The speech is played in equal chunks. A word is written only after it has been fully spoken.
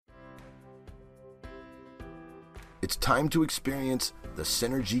It's time to experience the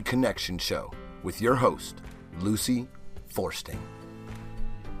Synergy Connection Show with your host, Lucy Forsting.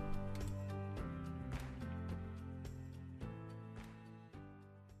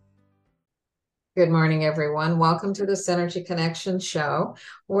 Good morning, everyone. Welcome to the Synergy Connection Show,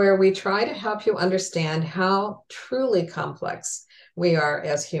 where we try to help you understand how truly complex we are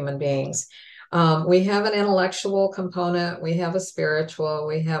as human beings. We have an intellectual component, we have a spiritual,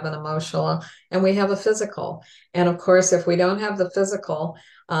 we have an emotional, and we have a physical. And of course, if we don't have the physical,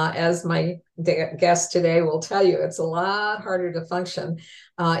 as my guest today will tell you, it's a lot harder to function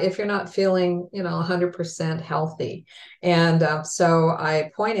if you're not feeling, 100% healthy. And so I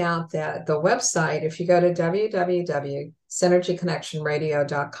point out that the website, if you go to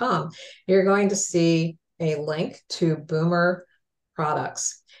www.synergyconnectionradio.com, you're going to see a link to Boomer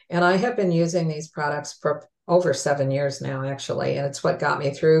products. And I have been using these products for over 7 years now, actually. And it's what got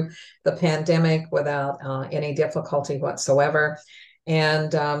me through the pandemic without any difficulty whatsoever.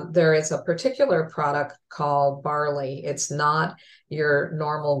 And there is a particular product called barley. It's not your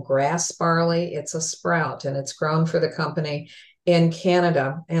normal grass barley. It's a sprout, and it's grown for the company in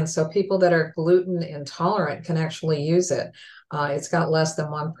Canada. And so people that are gluten intolerant can actually use it. It's got less than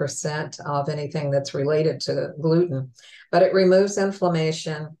 1% of anything that's related to gluten, but it removes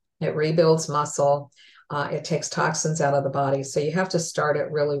inflammation. It rebuilds muscle. It takes toxins out of the body. So you have to start it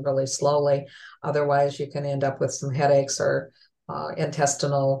really, really slowly. Otherwise, you can end up with some headaches or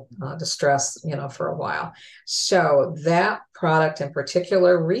intestinal distress, for a while. So that product in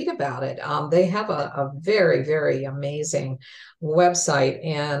particular, read about it. They have a very, very amazing website.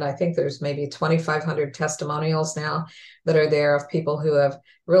 And I think there's maybe 2,500 testimonials now that are there of people who have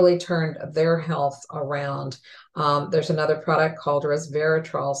really turned their health around. There's another product called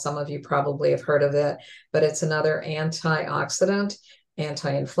resveratrol. Some of you probably have heard of it, but it's another antioxidant,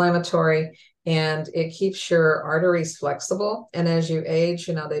 anti-inflammatory, and it keeps your arteries flexible. And as you age,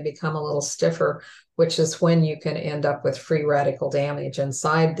 they become a little stiffer, which is when you can end up with free radical damage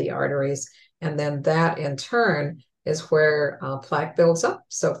inside the arteries. And then that in turn is where plaque builds up.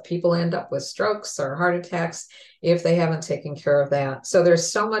 So if people end up with strokes or heart attacks, if they haven't taken care of that. So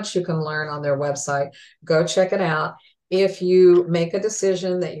there's so much you can learn on their website. Go check it out. If you make a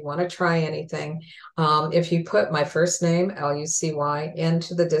decision that you want to try anything, if you put my first name, Lucy,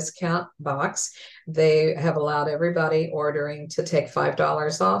 into the discount box, they have allowed everybody ordering to take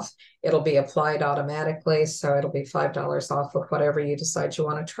 $5 off. It'll be applied automatically. So it'll be $5 off of whatever you decide you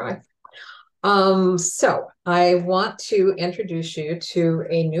want to try. So I want to introduce you to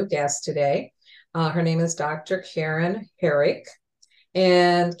a new guest today. Her name is Dr. Karen Herrick.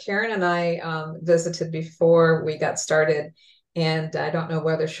 And Karen and I visited before we got started, and I don't know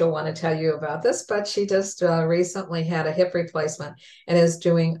whether she'll want to tell you about this, but she just recently had a hip replacement and is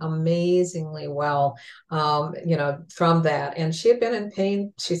doing amazingly well, from that. And she had been in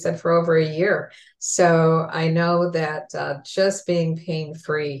pain, she said, for over a year. So I know that just being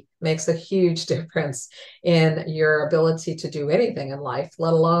pain-free makes a huge difference in your ability to do anything in life,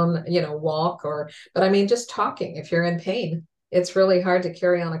 let alone, walk but I mean, just talking. If you're in pain, it's really hard to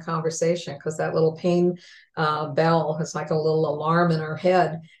carry on a conversation because that little pain bell is like a little alarm in our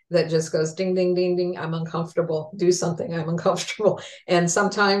head that just goes ding, ding, ding, ding. I'm uncomfortable. Do something. I'm uncomfortable. And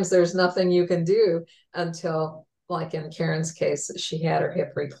sometimes there's nothing you can do until, like in Karen's case, she had her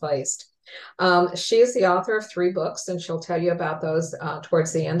hip replaced. She is the author of 3 books, and she'll tell you about those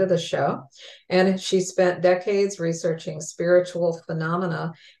towards the end of the show. And she spent decades researching spiritual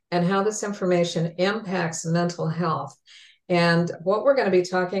phenomena and how this information impacts mental health. And what we're going to be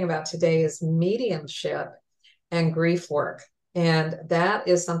talking about today is mediumship and grief work. And that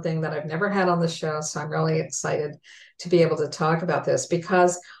is something that I've never had on the show. So I'm really excited to be able to talk about this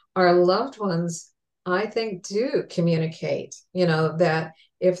because our loved ones, I think, do communicate, that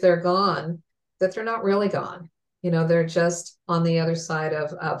if they're gone, that they're not really gone. They're just on the other side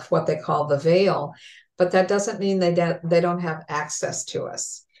of what they call the veil. But that doesn't mean they don't have access to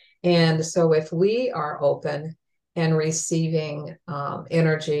us. And so if we are open and receiving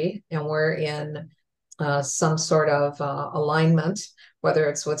energy, and we're in some sort of alignment, whether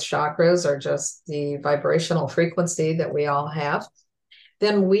it's with chakras or just the vibrational frequency that we all have,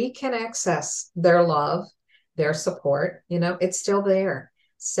 then we can access their love, their support. It's still there.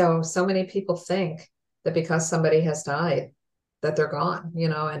 So many people think that because somebody has died, that they're gone,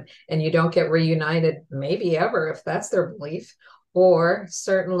 and you don't get reunited, maybe ever, if that's their belief, or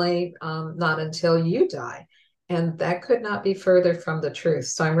certainly not until you die. And that could not be further from the truth.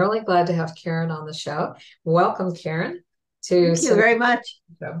 So I'm really glad to have Karen on the show. Welcome, Karen. Thank you very much.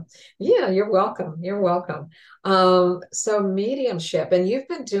 Yeah, you're welcome. You're welcome. So mediumship, and you've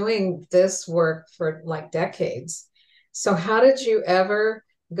been doing this work for like decades. So how did you ever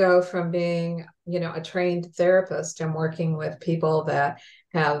go from being, a trained therapist and working with people that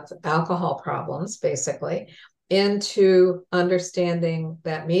have alcohol problems, basically, into understanding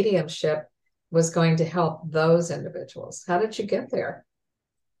that mediumship was going to help those individuals? How did you get there?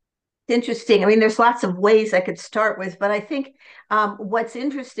 Interesting. I mean, there's lots of ways I could start with, but I think what's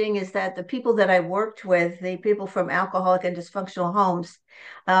interesting is that the people that I worked with, the people from alcoholic and dysfunctional homes,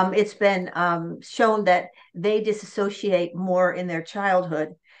 it's been shown that they disassociate more in their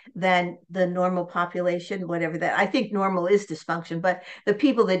childhood than the normal population, whatever that. I think normal is dysfunction, but the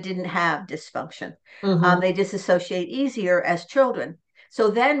people that didn't have dysfunction, they disassociate easier as children. So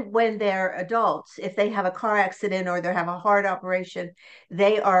then when they're adults, if they have a car accident or they have a heart operation,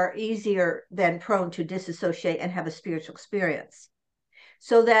 they are easier than prone to disassociate and have a spiritual experience.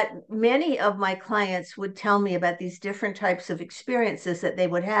 So that many of my clients would tell me about these different types of experiences that they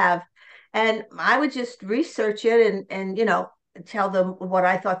would have. And I would just research it and tell them what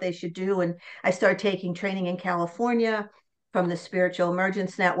I thought they should do. And I started taking training in California from the Spiritual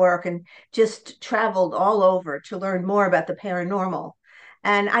Emergence Network and just traveled all over to learn more about the paranormal.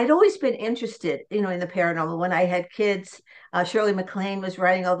 And I'd always been interested, in the paranormal. When I had kids, Shirley MacLaine was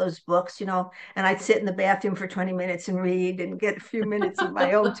writing all those books, and I'd sit in the bathroom for 20 minutes and read and get a few minutes of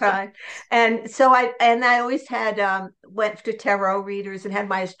my own time. And so I always had went to tarot readers and had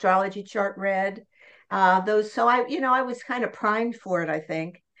my astrology chart read. So I was kind of primed for it, I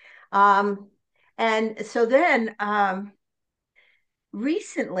think. And so then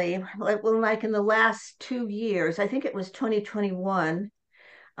recently, like in the last 2 years, I think it was 2021,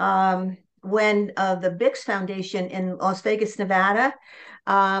 when the Bix Foundation in Las Vegas, Nevada,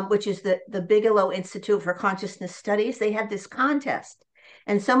 which is the Bigelow Institute for Consciousness Studies, they had this contest.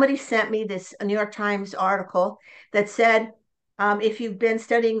 And somebody sent me this New York Times article that said, if you've been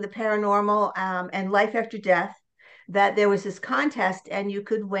studying the paranormal and life after death, that there was this contest and you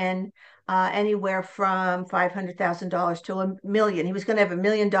could win anywhere from $500,000 to $1 million. He was going to have $1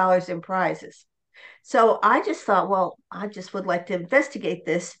 million in prizes. So I just thought, well, I just would like to investigate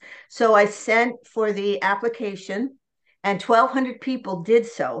this. So I sent for the application, and 1,200 people did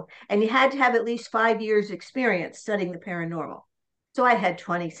so. And you had to have at least 5 years experience studying the paranormal. So I had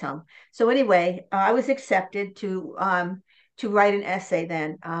 20 some. So anyway, I was accepted to write an essay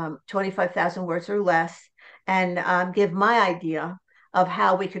then, 25,000 words or less, and give my idea of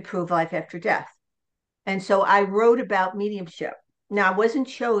how we could prove life after death. And so I wrote about mediumship. Now, I wasn't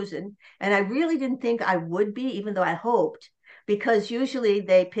chosen, and I really didn't think I would be, even though I hoped, because usually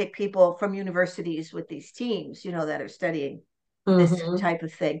they pick people from universities with these teams, that are studying this type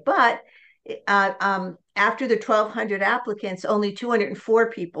of thing. But after the 1,200 applicants, only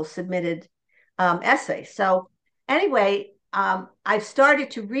 204 people submitted essays. So anyway, I've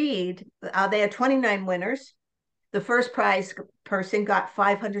started to read. They had 29 winners. The first prize person got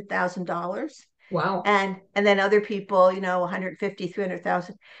 $500,000. Wow. And then other people, 150,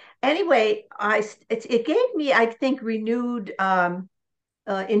 300,000. Anyway, it gave me, I think, renewed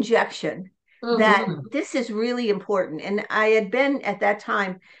injection that this is really important. And I had been at that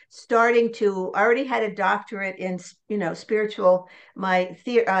time I already had a doctorate in, spiritual. My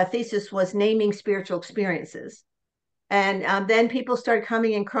thesis was naming spiritual experiences. And then people started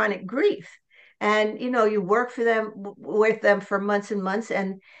coming in chronic grief. And, you work with them for months and months.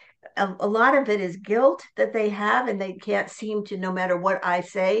 And a lot of it is guilt that they have, and they can't seem to, no matter what I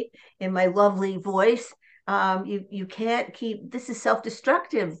say in my lovely voice, you can't keep, this is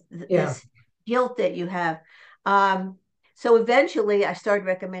self-destructive, this guilt that you have. So eventually I started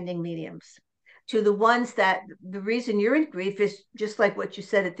recommending mediums to the ones that the reason you're in grief is just like what you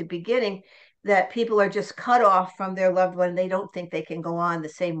said at the beginning, that people are just cut off from their loved one. They don't think they can go on the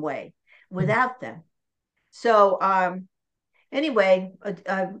same way without them. So, anyway,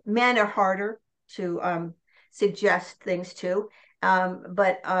 men are harder to suggest things to.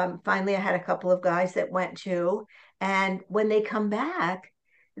 But finally, I had a couple of guys that went to, and when they come back,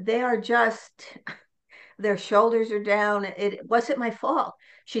 they are just, their shoulders are down. It wasn't my fault.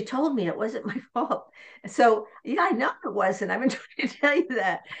 She told me it wasn't my fault. So, yeah, I know it wasn't. I've been trying to tell you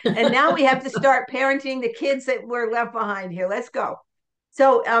that. And now we have to start parenting the kids that were left behind here. Let's go.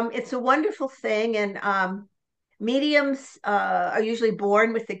 So it's a wonderful thing. And mediums are usually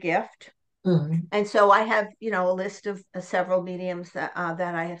born with the gift. And so I have, a list of several mediums that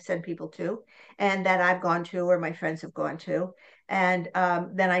I have sent people to and that I've gone to or my friends have gone to. And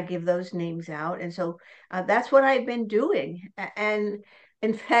then I give those names out. And so that's what I've been doing. And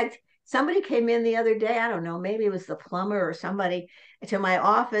in fact, somebody came in the other day, I don't know, maybe it was the plumber or somebody, to my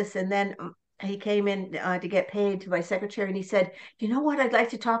office. And then he came in to get paid, to my secretary. And he said, you know what I'd like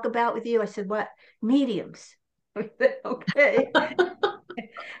to talk about with you? I said, what? Mediums. Okay.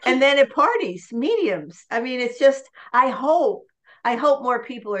 And then at parties, mediums. I mean, it's just, I hope more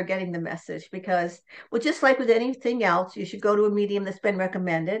people are getting the message because, well, just like with anything else, you should go to a medium that's been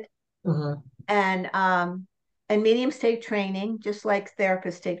recommended. Mm-hmm. And mediums take training, just like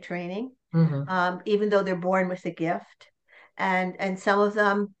therapists take training, Mm-hmm. even though they're born with a gift. And some of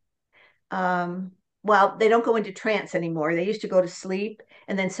them, well, they don't go into trance anymore. They used to go to sleep,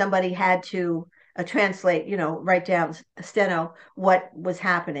 and then somebody had to translate, write down steno what was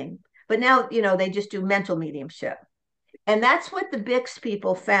happening. But now, they just do mental mediumship. And that's what the Bix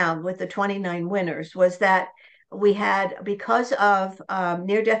people found with the 29 winners was that we had, because of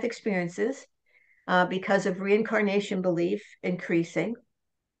near-death experiences, because of reincarnation belief increasing,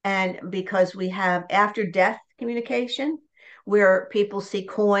 and because we have after death communication where people see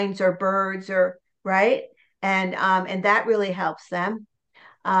coins or birds or right, and that really helps them.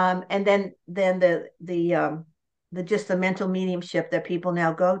 And then the just the mental mediumship that people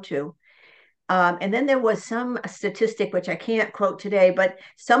now go to. And then there was some statistic, which I can't quote today, but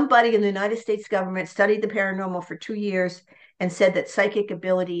somebody in the United States government studied the paranormal for 2 years and said that psychic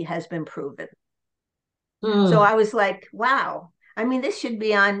ability has been proven. So Mm. I was like, wow. I mean, this should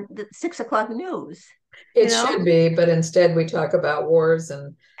be on the 6 o'clock news, It you know? should be, but instead we talk about wars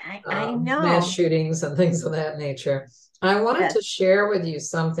and I mass know. shootings and things of that nature. I wanted Yes. to share with you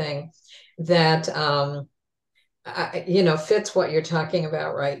something that fits what you're talking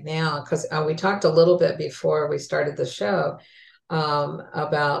about right now, because we talked a little bit before we started the show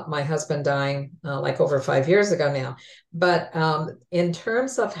about my husband dying like over 5 years ago now. But in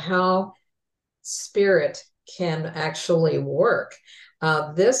terms of how spirit can actually work,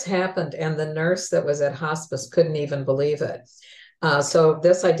 this happened, and the nurse that was at hospice couldn't even believe it. So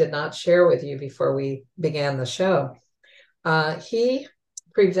this I did not share with you before we began the show. He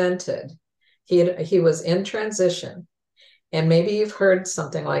prevented, he was in transition, and maybe you've heard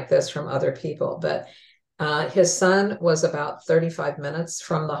something like this from other people, but his son was about 35 minutes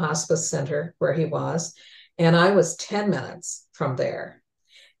from the hospice center where he was, and I was 10 minutes from there.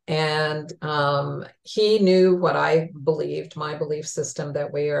 And he knew what I believed, my belief system,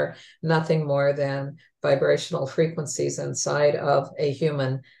 that we are nothing more than vibrational frequencies inside of a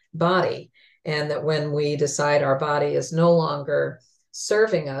human body. And that when we decide our body is no longer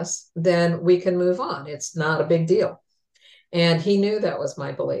serving us, then we can move on. It's not a big deal. And he knew that was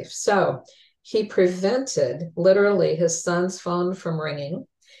my belief. So he prevented literally his son's phone from ringing.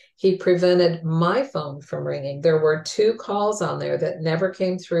 He prevented my phone from ringing. There were 2 calls on there that never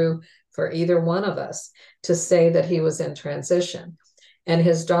came through for either one of us to say that he was in transition. And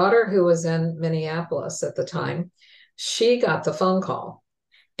his daughter, who was in Minneapolis at the time, she got the phone call.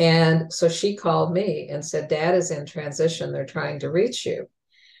 And so she called me and said, Dad is in transition. They're trying to reach you.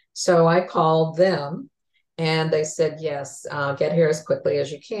 So I called them and they said, yes, get here as quickly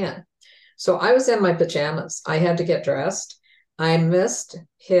as you can. So I was in my pajamas. I had to get dressed. I missed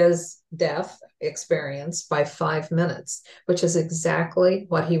his death experience by 5 minutes, which is exactly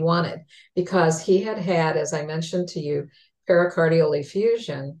what he wanted, because he had had, as I mentioned to you, pericardial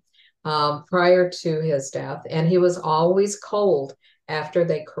effusion prior to his death, and he was always cold after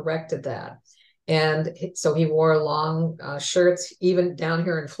they corrected that. And so he wore long shirts, even down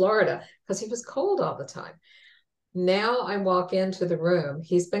here in Florida, because he was cold all the time. Now I walk into the room.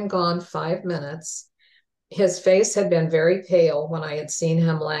 He's been gone 5 minutes. His face had been very pale when I had seen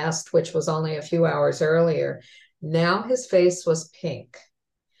him last, which was only a few hours earlier. Now his face was pink.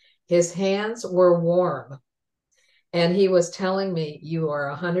 His hands were warm. And he was telling me, you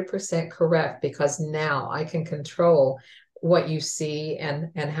are 100% correct, because now I can control what you see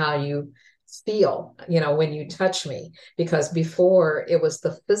and how you feel, when you touch me, because before it was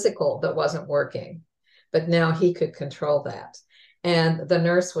the physical that wasn't working, but now he could control that. And the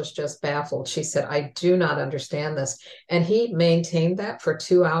nurse was just baffled. She said, I do not understand this. And he maintained that for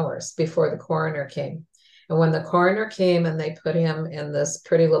 2 hours before the coroner came. And when the coroner came and they put him in this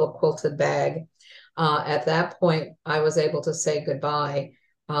pretty little quilted bag, at that point, I was able to say goodbye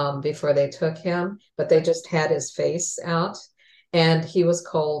before they took him, but they just had his face out, and he was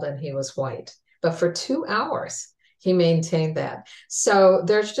cold and he was white. But for 2 hours, he maintained that. So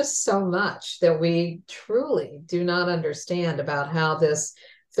there's just so much that we truly do not understand about how this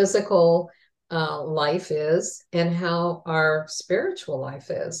physical life is and how our spiritual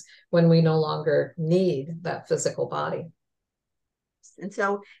life is when we no longer need that physical body.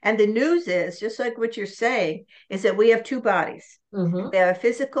 And the news is just like what you're saying, is that we have 2 bodies. Mm-hmm. We have a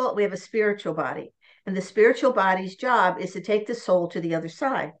physical, we have a spiritual body. And the spiritual body's job is to take the soul to the other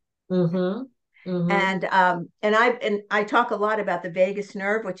side. Mm-hmm. Mm-hmm. And I talk a lot about the vagus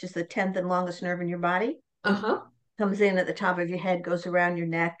nerve, which is the 10th and longest nerve in your body. Uh-huh. Comes in at the top of your head, goes around your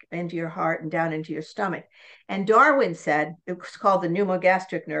neck, into your heart, and down into your stomach. And Darwin said it was called the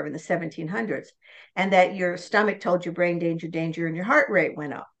pneumogastric nerve in the 1700s, and that your stomach told your brain danger, danger, and your heart rate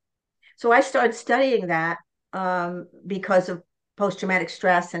went up. So I started studying that because of post-traumatic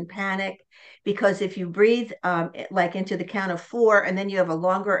stress and panic. Because if you breathe like into the count of 4, and then you have a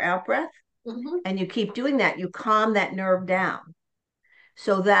longer out breath, and you keep doing that, you calm that nerve down,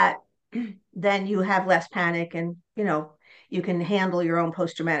 so that then you have less panic, and you can handle your own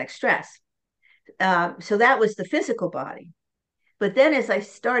post-traumatic stress. So that was the physical body. But then as I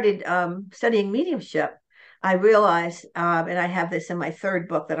started studying mediumship, I realized, and I have this in my 3rd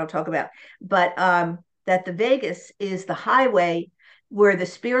book that I'll talk about, but that the vagus is the highway where the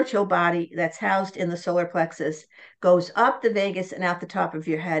spiritual body that's housed in the solar plexus goes up the vagus and out the top of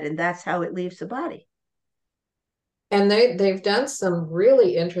your head, and that's how it leaves the body. And they've done some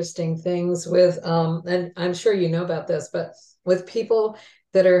really interesting things with, and I'm sure you know about this, but with people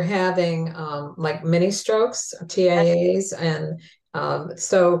that are having like mini strokes, TIAs, and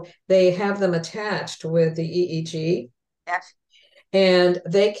so they have them attached with the EEG. Yes. And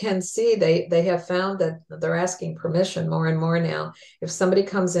they can see, they have found that they're asking permission more and more now. If somebody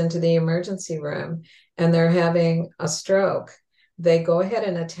comes into the emergency room and they're having a stroke, they go ahead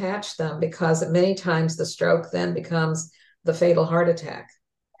and attach them, because many times the stroke then becomes the fatal heart attack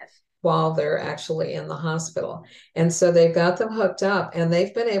while they're actually in the hospital. And so they've got them hooked up, and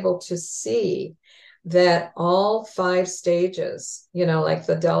they've been able to see that all 5 stages, like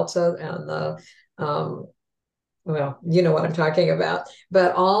the delta and the, well, you know what I'm talking about,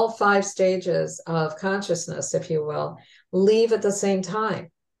 but all 5 stages of consciousness, if you will, leave at the same time.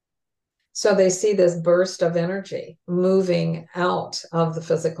 So they see this burst of energy moving out of the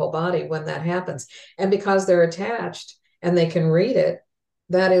physical body when that happens. And because they're attached and they can read it,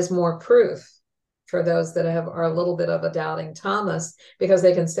 that is more proof for those that are a little bit of a doubting Thomas, because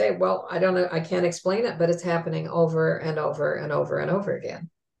they can say, well, I don't know, I can't explain it, but it's happening over and over and over and over again.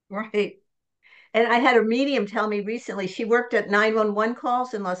 Right. And I had a medium tell me recently, she worked at 911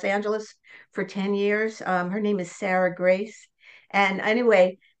 calls in Los Angeles for 10 years. Her name is Sarah Grace. And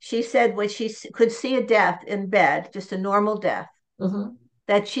anyway, she said when she could see a death in bed, just a normal death,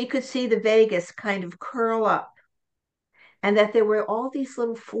 that she could see the vagus kind of curl up, and that there were all these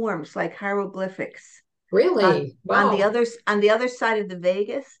little forms like hieroglyphics. Really? Wow. On the other side of the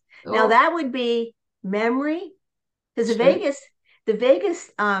vagus. Oh. Now that would be memory, because the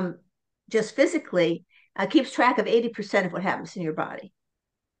vagus just physically keeps track of 80% of what happens in your body.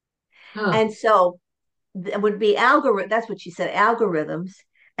 Huh. And so it would be algorithm. That's what she said, algorithms.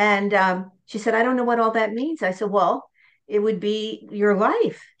 And she said, I don't know what all that means. I said, well, it would be your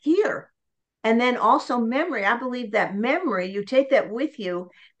life here. And then also memory. I believe that memory, you take that with you,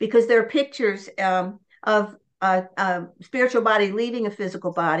 because there are pictures of spiritual body leaving a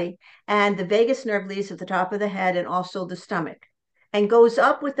physical body, and the vagus nerve leaves at the top of the head and also the stomach, and goes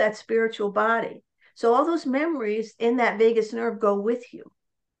up with that spiritual body. So all those memories in that vagus nerve go with you.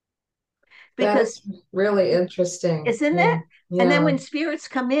 Because that's really interesting. Isn't it? Yeah. And then when spirits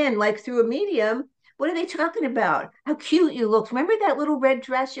come in, like through a medium, what are they talking about? How cute you looked. Remember that little red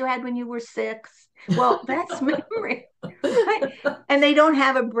dress you had when you were 6? Well, that's memory. Right? And they don't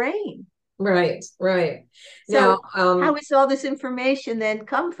have a brain. Right. So how is all this information then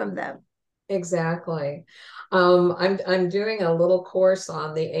come from them? Exactly. I'm doing a little course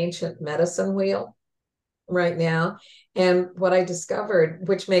on the ancient medicine wheel right now. And what I discovered,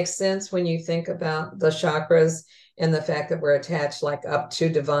 which makes sense when you think about the chakras and the fact that we're attached like up to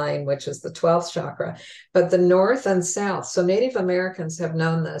divine, which is the 12th chakra, but the north and south. So Native Americans have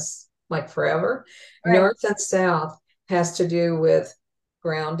known this like forever. Right. North and south has to do with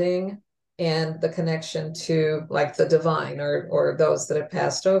grounding and the connection to like the divine or those that have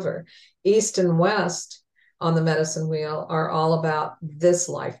passed over. East and west on the medicine wheel are all about this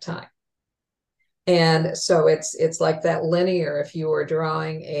lifetime. And so it's like that linear. If you were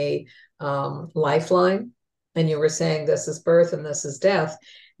drawing a lifeline and you were saying this is birth and this is death,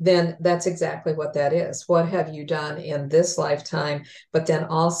 then that's exactly what that is. What have you done in this lifetime? But then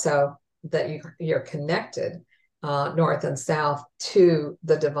also that you're connected north and south to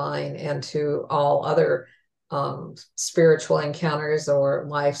the divine and to all other spiritual encounters or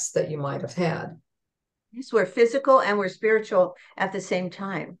lives that you might have had. Yes, we're physical and we're spiritual at the same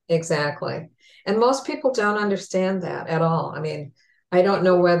time. Exactly. And most people don't understand that at all. I mean, I don't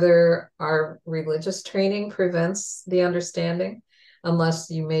know whether our religious training prevents the understanding, unless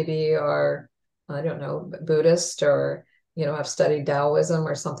you maybe are, I don't know, Buddhist or, have studied Taoism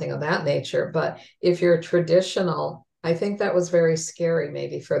or something of that nature. But if you're traditional, I think that was very scary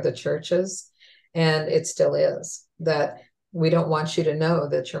maybe for the churches. And it still is, that we don't want you to know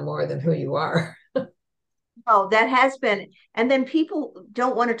that you're more than who you are. Oh, that has been. And then people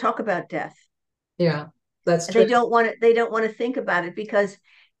don't want to talk about death. Yeah, that's true. They don't want to think about it because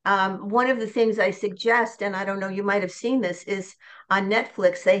one of the things I suggest, and I don't know, you might have seen this, is on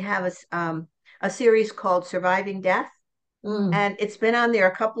Netflix, they have a series called Surviving Death. And it's been on there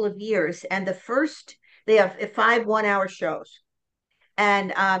a couple of years. And they have 5 1-hour shows,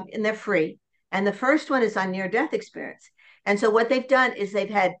 and they're free. And the first one is on near-death experience. And so what they've done is they've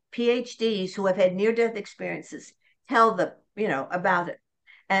had PhDs who have had near-death experiences tell them, about it.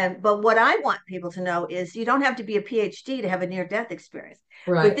 But what I want people to know is you don't have to be a PhD to have a near-death experience.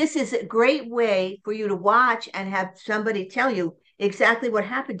 Right. But this is a great way for you to watch and have somebody tell you exactly what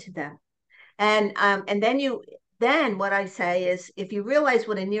happened to them. And then what I say is, if you realize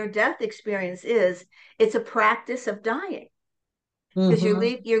what a near-death experience is, it's a practice of dying. Because you're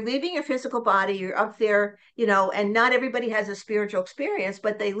leaving your physical body, you're up there, and not everybody has a spiritual experience,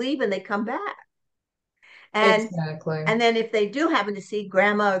 but they leave and they come back. Exactly. And then if they do happen to see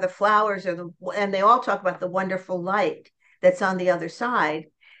grandma or the flowers and they all talk about the wonderful light that's on the other side,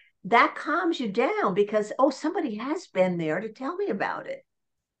 that calms you down because, somebody has been there to tell me about it.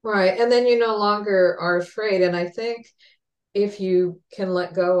 Right. And then you no longer are afraid. And I think if you can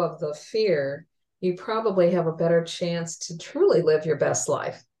let go of the fear, you probably have a better chance to truly live your best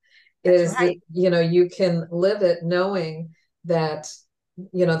life. That's right. That, you can live it knowing that,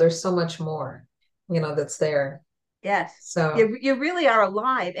 there's so much more, that's there. Yes. So you really are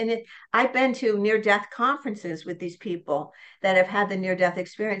alive. And I've been to near-death conferences with these people that have had the near-death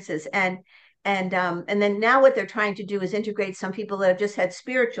experiences. And then now what they're trying to do is integrate some people that have just had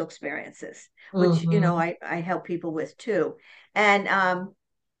spiritual experiences, which, I help people with too. And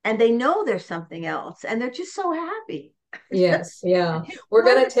they know there's something else and they're just so happy. Yes. Yeah. We're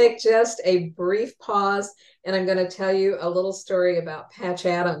going to take just a brief pause and I'm going to tell you a little story about Patch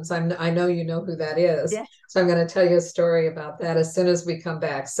Adams. I know you know who that is. Yes. So I'm going to tell you a story about that as soon as we come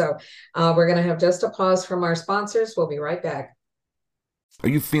back. So we're going to have just a pause from our sponsors. We'll be right back. Are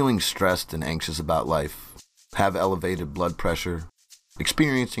you feeling stressed and anxious about life? Have elevated blood pressure?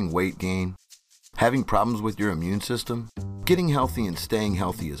 Experiencing weight gain? Having problems with your immune system? Getting healthy and staying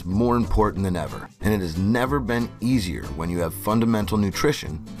healthy is more important than ever, and it has never been easier when you have fundamental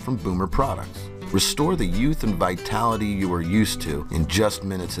nutrition from Boomer products. Restore the youth and vitality you are used to in just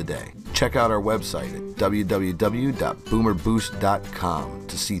minutes a day. Check out our website at www.boomerboost.com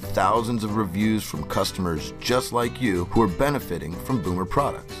to see thousands of reviews from customers just like you who are benefiting from Boomer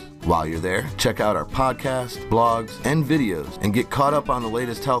products. While you're there, check out our podcasts, blogs, and videos and get caught up on the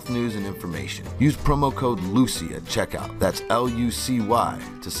latest health news and information. Use promo code LUCY at checkout. That's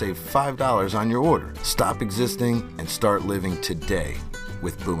LUCY to save $5 on your order. Stop existing and start living today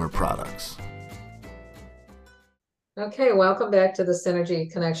with Boomer products. Okay, welcome back to the Synergy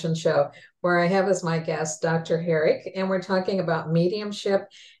Connection Show, where I have as my guest Dr. Herrick, and we're talking about mediumship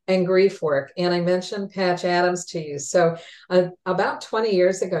and grief work. And I mentioned Patch Adams to you. So about 20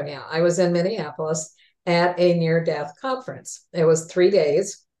 years ago now, I was in Minneapolis at a near-death conference. It was 3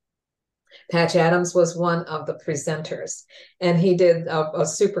 days. Patch Adams was one of the presenters, and he did a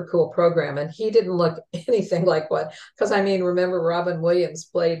super cool program. And he didn't look anything like because remember Robin Williams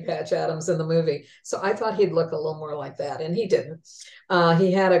played Patch Adams in the movie. So I thought he'd look a little more like that, and he didn't.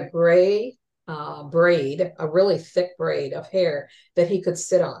 He had a gray braid, a really thick braid of hair that he could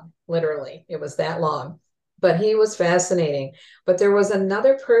sit on, literally. It was that long. But he was fascinating. But there was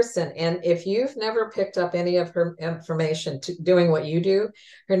another person, and if you've never picked up any of her information doing what you do,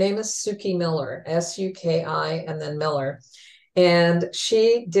 her name is Suki Miller, S-U-K-I, and then Miller. And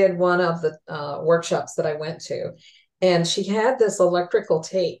she did one of the workshops that I went to. And she had this electrical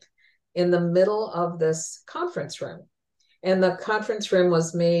tape in the middle of this conference room. And the conference room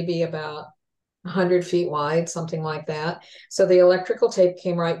was maybe about 100 feet wide, something like that. So the electrical tape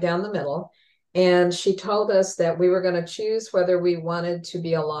came right down the middle. And she told us that we were going to choose whether we wanted to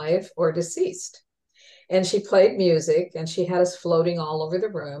be alive or deceased. And she played music and she had us floating all over the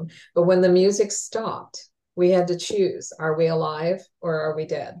room. But when the music stopped, we had to choose, are we alive or are we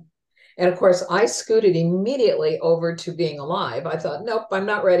dead? And of course, I scooted immediately over to being alive. I thought, nope, I'm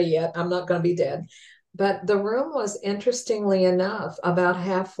not ready yet. I'm not going to be dead. But the room was, interestingly enough, about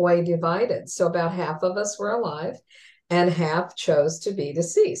halfway divided. So about half of us were alive and half chose to be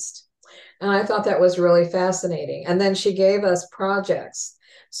deceased. And I thought that was really fascinating. And then she gave us projects.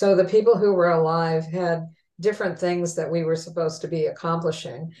 So the people who were alive had different things that we were supposed to be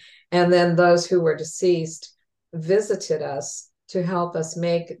accomplishing. And then those who were deceased visited us to help us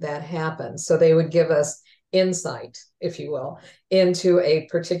make that happen. So they would give us insight, if you will, into a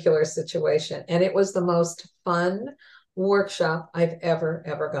particular situation. And it was the most fun workshop I've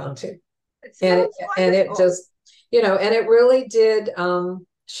ever gone to. And it just, and it really did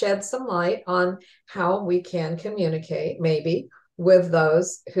shed some light on how we can communicate maybe with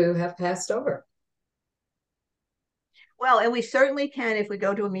those who have passed over. Well, and we certainly can if we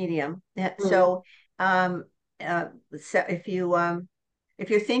go to a medium. So, so if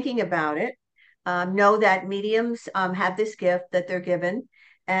you're thinking about it, know that mediums have this gift that they're given,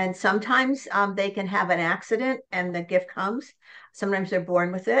 and sometimes they can have an accident and the gift comes. Sometimes they're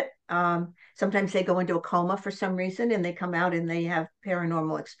born with it. Sometimes they go into a coma for some reason and they come out and they have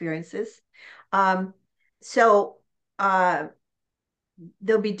paranormal experiences. So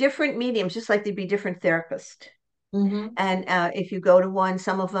there'll be different mediums, just like there'd be different therapists. Mm-hmm. And if you go to one,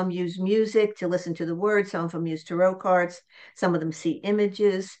 some of them use music to listen to the words, some of them use tarot cards, some of them see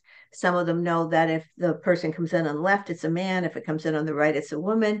images, some of them know that if the person comes in on the left, it's a man, if it comes in on the right, it's a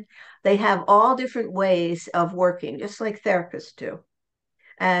woman. They have all different ways of working, just like therapists do.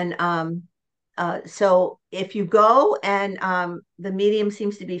 And so if you go and the medium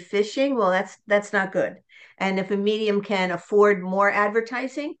seems to be fishing, well, that's not good. And if a medium can afford more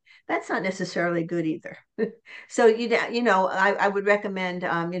advertising, that's not necessarily good either. So I would recommend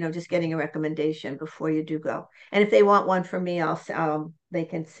just getting a recommendation before you do go. And if they want one from me, they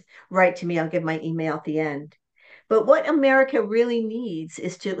can write to me. I'll give my email at the end. But what America really needs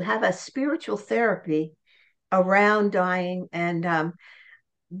is to have a spiritual therapy around dying. And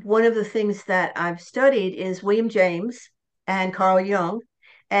one of the things that I've studied is William James and Carl Jung.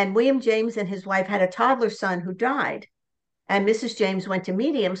 And William James and his wife had a toddler son who died. And Mrs. James went to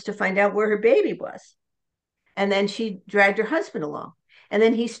mediums to find out where her baby was. And then she dragged her husband along. And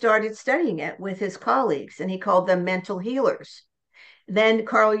then he started studying it with his colleagues, and he called them mental healers. Then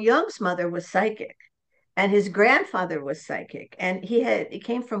Carl Jung's mother was psychic, and his grandfather was psychic. And he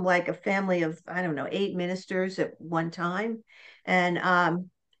came from like a family of, I don't know, 8 ministers at one time. And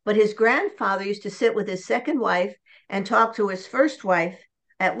but his grandfather used to sit with his second wife and talk to his first wife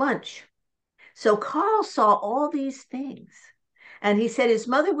at lunch. So Carl saw all these things. And he said his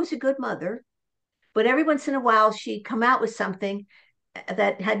mother was a good mother, but every once in a while she'd come out with something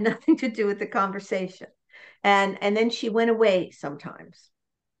that had nothing to do with the conversation. And then she went away sometimes.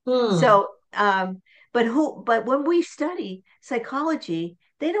 So but when we study psychology,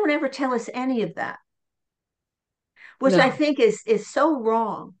 they don't ever tell us any of that, which I think is so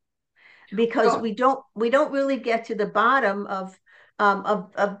wrong, because we don't really get to the bottom of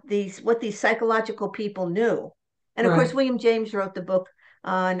these, what these psychological people knew. And of course, William James wrote the book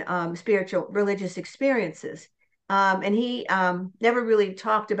on spiritual religious experiences. And he never really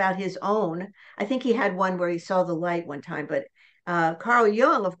talked about his own. I think he had one where he saw the light one time, but Carl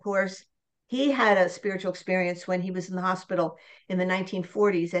Jung, of course, he had a spiritual experience when he was in the hospital in the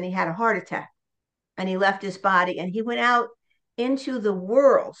 1940s, and he had a heart attack, and he left his body and he went out into the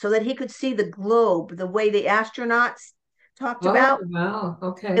world so that he could see the globe the way the astronauts talked about. Wow.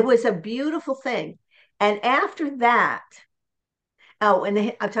 Okay. It was a beautiful thing. And after that, I'll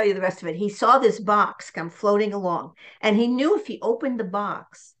tell you the rest of it. He saw this box come floating along, and he knew if he opened the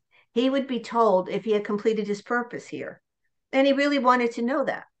box, he would be told if he had completed his purpose here. And he really wanted to know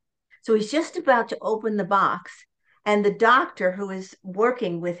that. So he's just about to open the box, and the doctor who is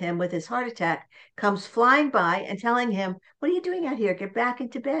working with him with his heart attack comes flying by and telling him, "What are you doing out here? Get back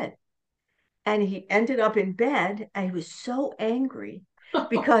into bed." And he ended up in bed, and he was so angry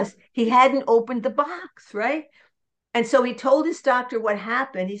because he hadn't opened the box, right? And so he told his doctor what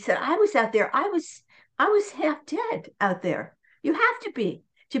happened. He said, "I was out there. I was half dead out there. You have to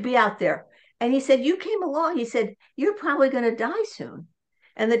be out there." And he said, "You came along." He said, "You're probably going to die soon."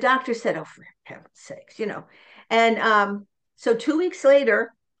 And the doctor said, "Oh, for heaven's sakes. And so 2 weeks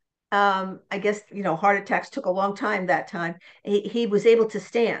later, I guess, heart attacks took a long time that time. He was able to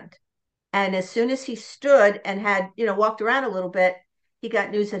stand. And as soon as he stood and had, walked around a little bit, he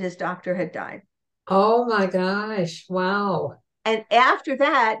got news that his doctor had died. Oh my gosh. Wow. And after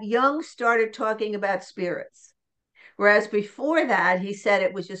that, Jung started talking about spirits. Whereas before that, he said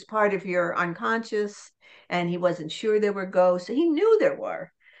it was just part of your unconscious, and he wasn't sure there were ghosts. He knew there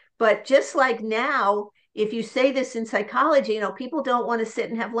were. But just like now, if you say this in psychology, people don't want to sit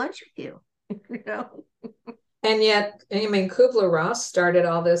and have lunch with you. And yet, Kubler-Ross started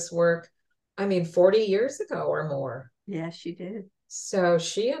all this work, 40 years ago or more. Yes, she did. So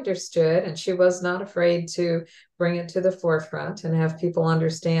she understood, and she was not afraid to bring it to the forefront and have people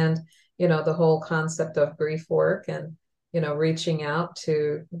understand, the whole concept of grief work and, reaching out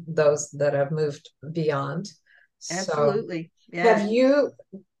to those that have moved beyond. Absolutely. So yeah.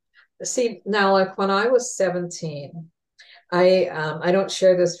 See, now, like when I was 17, I don't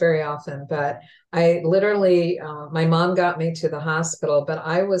share this very often, but I literally my mom got me to the hospital, but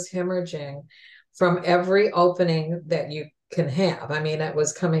I was hemorrhaging from every opening that you can have. I mean, it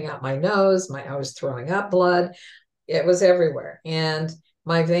was coming out my nose, I was throwing up blood. It was everywhere. And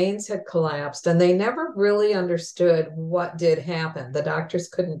my veins had collapsed, and they never really understood what did happen. The doctors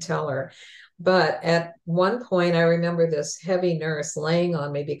couldn't tell her. But at one point, I remember this heavy nurse laying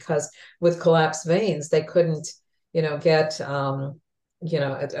on me because with collapsed veins, they couldn't, get,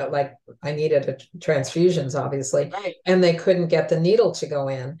 like I needed transfusions, obviously, Right. and they couldn't get the needle to go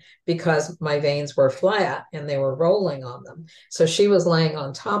in because my veins were flat and they were rolling on them. So she was laying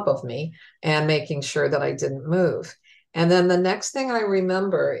on top of me and making sure that I didn't move. And then the next thing I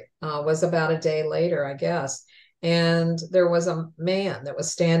remember was about a day later, I guess. And there was a man that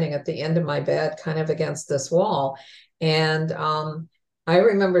was standing at the end of my bed, kind of against this wall. And I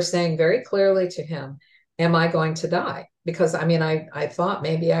remember saying very clearly to him, am I going to die? Because I mean, I thought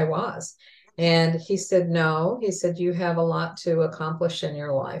maybe I was. And he said, no. He said, you have a lot to accomplish in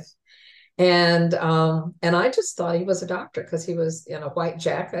your life. And I just thought he was a doctor because he was in a white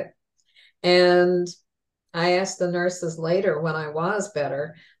jacket. And I asked the nurses later when I was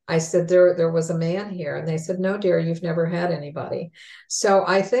better, I said, there was a man here. And they said, no, dear, you've never had anybody. So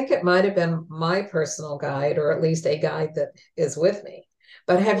I think it might have been my personal guide, or at least a guide that is with me.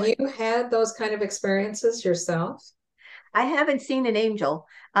 But have you had those kind of experiences yourself? I haven't seen an angel.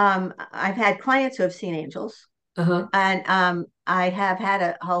 I've had clients who have seen angels, Uh-huh. and I have had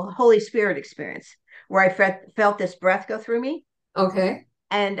a Holy Spirit experience where I felt this breath go through me. Okay.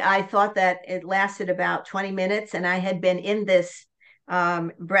 And I thought that it lasted about 20 minutes, and I had been in this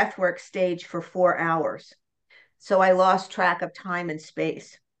breathwork stage for 4 hours. So I lost track of time and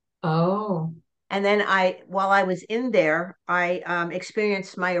space. Oh, And then while I was in there, I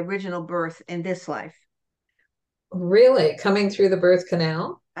experienced my original birth in this life. really? Coming through the birth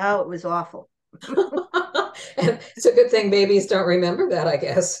canal? Oh, it was awful. And it's a good thing babies don't remember that, I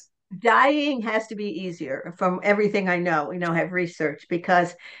guess. Dying has to be easier from everything I know, have researched,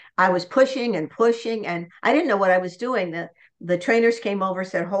 because I was pushing and pushing and I didn't know what I was doing. The trainers came over,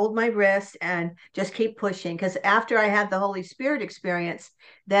 said, hold my wrist and just keep pushing. Because after I had the Holy Spirit experience,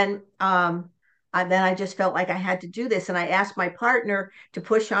 then I just felt like I had to do this. And I asked my partner to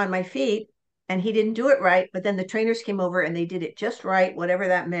push on my feet, and he didn't do it right. But then the trainers came over and they did it just right, whatever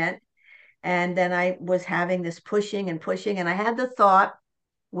that meant. And then I was having this pushing and pushing, and I had the thought,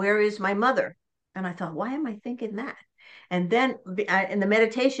 where is my mother? And I thought, why am I thinking that? And then in the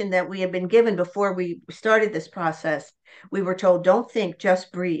meditation that we had been given before we started this process, we were told, don't think,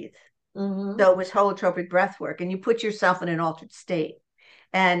 just breathe. Mm-hmm. So it was holotropic breath work, and you put yourself in an altered state.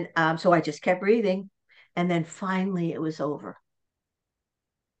 And so I just kept breathing. And then finally it was over.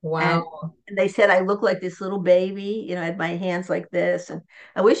 And Wow. they said I looked like this little baby, I had my hands like this. And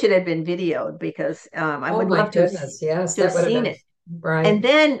I wish it had been videoed, because I Oh would my love to goodness. Yes, have that would have seen been it. And right.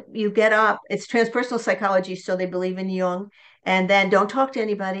 then you get up, it's transpersonal psychology, so they believe in Jung, and then don't talk to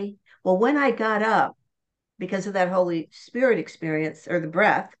anybody. Well, when I got up, because of that Holy Spirit experience, or the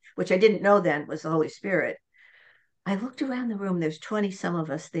breath, which I didn't know then was the Holy Spirit, I looked around the room, there's 20 some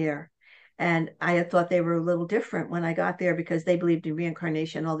of us there. And I had thought they were a little different when I got there, because they believed in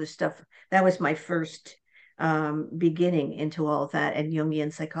reincarnation, all this stuff. That was my first beginning into all of that and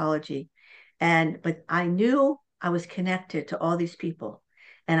Jungian psychology. But I knew I was connected to all these people.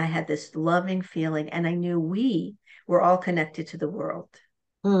 And I had this loving feeling. And I knew we were all connected to the world.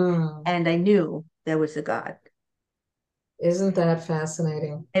 Hmm. And I knew there was a God. Isn't that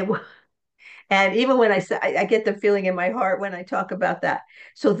fascinating? It, and even when I say, I get the feeling in my heart when I talk about that.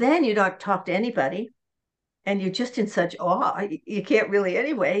 So then you don't talk to anybody, and you're just in such awe. You can't really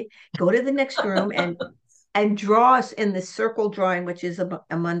anyway. Go to the next room and draw us in this circle drawing, which is a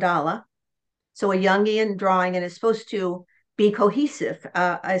mandala. So a Jungian drawing, and it's supposed to be cohesive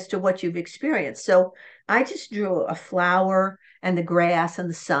as to what you've experienced. So I just drew a flower and the grass and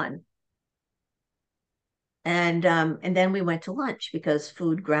the sun. And then we went to lunch, because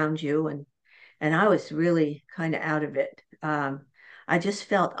food grounds you, and I was really kind of out of it. I just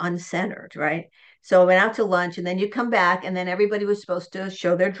felt uncentered, right? So I went out to lunch, and then you come back, and then everybody was supposed to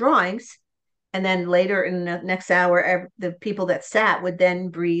show their drawings. And then later in the next hour, the people that sat would then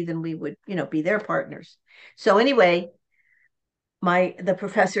breathe, and we would, be their partners. So anyway, the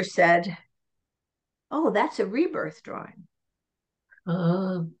professor said, "Oh, that's a rebirth drawing."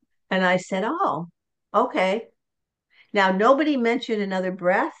 Ah, And I said, "Oh, okay." Now nobody mentioned another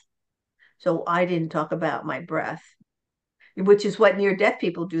breath, so I didn't talk about my breath, which is what near death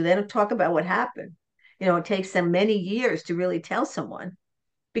people do. They don't talk about what happened. It takes them many years to really tell someone.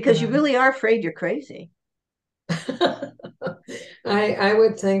 because you really are afraid you're crazy. I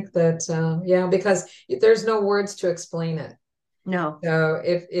would think that yeah, because there's no words to explain it. No. So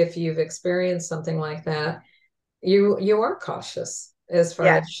if you've experienced something like that, you are cautious as far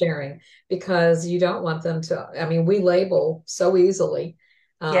Yes. as sharing, because you don't want them to, I mean, we label so easily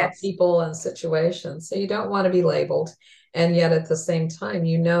Yes. people and situations, so you don't want to be labeled. And yet at the same time,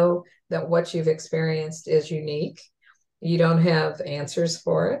 you know that what you've experienced is unique. You don't have answers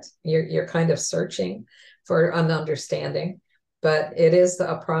for it. You're kind of searching for an understanding, but it is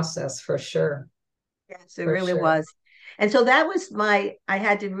a process for sure. Yes, it For really sure. was. And so that was I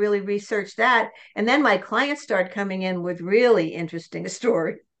had to really research that. And then my clients started coming in with really interesting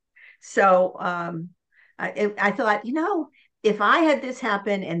stories. So I thought, if I had this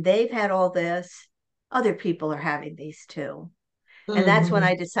happen and they've had all this, other people are having these too. And that's when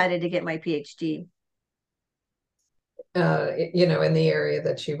I Mhm. decided to get my PhD. In the area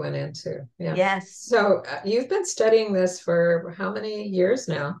that you went into. Yeah. Yes. So you've been studying this for how many years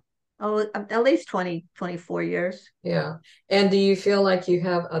now? Oh, at least 20, 24 years. Yeah. And do you feel like you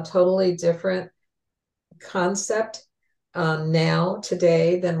have a totally different concept now,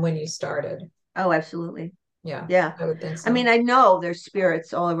 today, than when you started? Oh, absolutely. Yeah, Yeah. I would think I mean, so. I know there's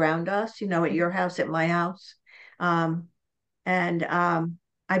spirits all around us, at your house, at my house. Um, and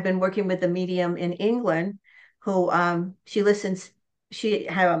I've been working with a medium in England who she listens, she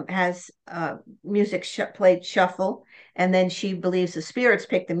has music played shuffle, and then she believes the spirits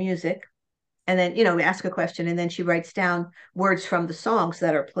pick the music. And then, we ask a question, and then she writes down words from the songs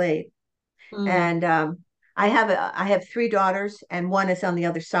that are played. Mm, And I have three daughters, and one is on the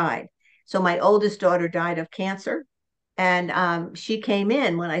other side. So my oldest daughter died of cancer, and she came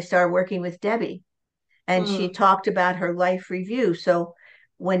in when I started working with Debbie, and she mm, talked about her life review. So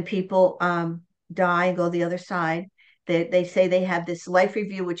when people die and go the other side, they say they have this life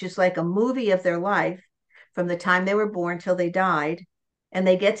review, which is like a movie of their life from the time they were born till they died, and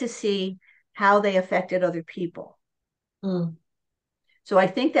they get to see how they affected other people. mm. So I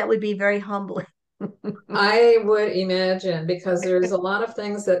think that would be very humbling. I would imagine, because there's a lot of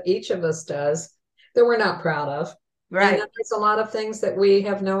things that each of us does that we're not proud of. And then Right. there's a lot of things that we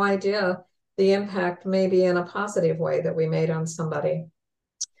have no idea the impact, maybe in a positive way, that we made on somebody.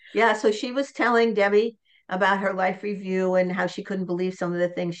 Yeah, so she was telling Debbie about her life review and how she couldn't believe some of the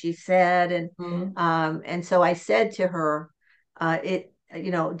things she said, Mm, and so I said to her,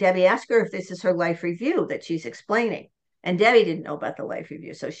 Debbie asked her if this is her life review that she's explaining, and Debbie didn't know about the life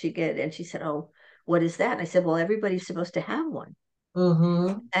review, so she said, "Oh, what is that?" And I said, "Well, everybody's supposed to have one."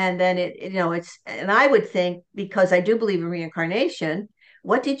 mm-hmm, And then and I would think, because I do believe in reincarnation,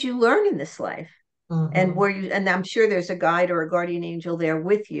 what did you learn in this life? And mm-hmm. and I'm sure there's a guide or a guardian angel there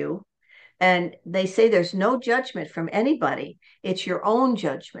with you, and they say there's no judgment from anybody. It's your own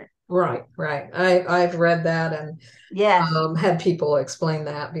judgment. Right, right. I've read that and Yes. had people explain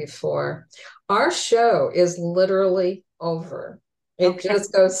that before. Our show is literally over. It Okay.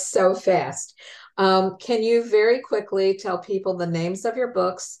 just goes so fast. Can you very quickly tell people the names of your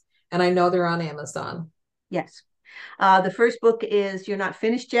books? And I know they're on Amazon. Yes. The first book is You're Not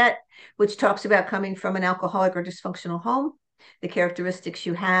Finished Yet, which talks about coming from an alcoholic or dysfunctional home, the characteristics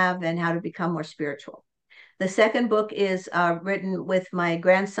you have, and how to become more spiritual. The second book is written with my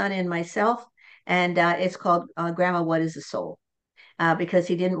grandson and myself, and it's called Grandma, What is a Soul? Because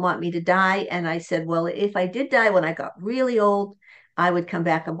he didn't want me to die. And I said, well, if I did die when I got really old, I would come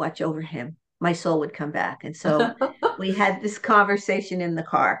back and watch over him. My soul would come back. And so we had this conversation in the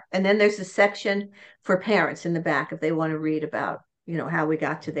car. And then there's a section for parents in the back if they want to read about, how we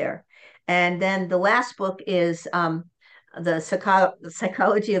got to there. And then the last book is the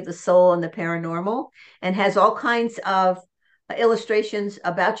psychology of the soul and the paranormal, and has all kinds of illustrations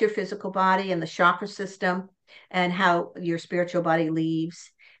about your physical body and the chakra system and how your spiritual body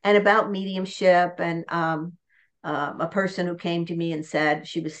leaves, and about mediumship, and a person who came to me and said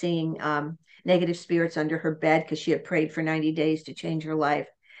she was seeing negative spirits under her bed because she had prayed for 90 days to change her life.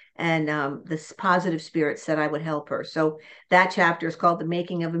 And this positive spirit said I would help her. So that chapter is called The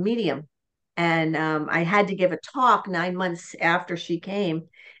Making of a Medium. And I had to give a talk 9 months after she came,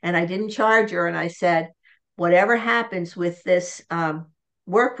 and I didn't charge her. And I said, whatever happens with this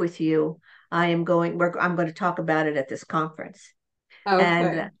work with you, I'm going to talk about it at this conference.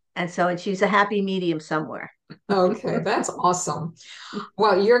 Okay. And she's a happy medium somewhere. Okay. That's awesome.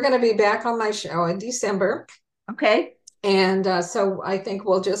 Well, you're going to be back on my show in December. Okay. And so I think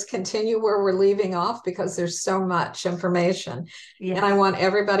we'll just continue where we're leaving off, because there's so much information. And I Yes. want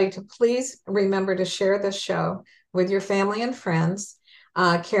everybody to please remember to share this show with your family and friends.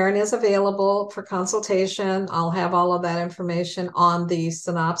 Karen is available for consultation. I'll have all of that information on the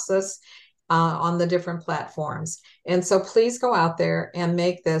synopsis on the different platforms. And so please go out there and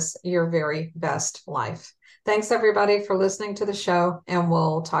make this your very best life. Thanks, everybody, for listening to the show, and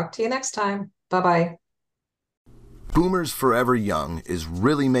we'll talk to you next time. Bye-bye. Boomers Forever Young is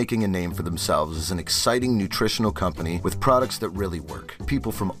really making a name for themselves as an exciting nutritional company with products that really work.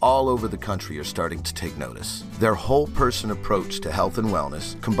 People from all over the country are starting to take notice. Their whole person approach to health and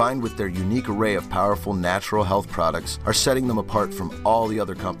wellness, combined with their unique array of powerful natural health products, are setting them apart from all the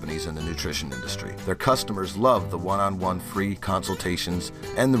other companies in the nutrition industry. Their customers love the one-on-one free consultations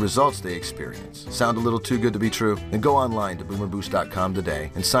and the results they experience. Sound a little too good to be true? Then go online to boomerboost.com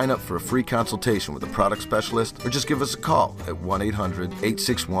today and sign up for a free consultation with a product specialist, or just give us a call at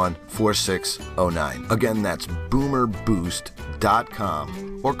 1-800-861-4609. Again, that's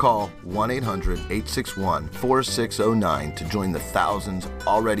boomerboost.com, or call 1-800-861-4609 to join the thousands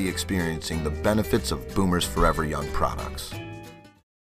already experiencing the benefits of Boomers Forever Young products.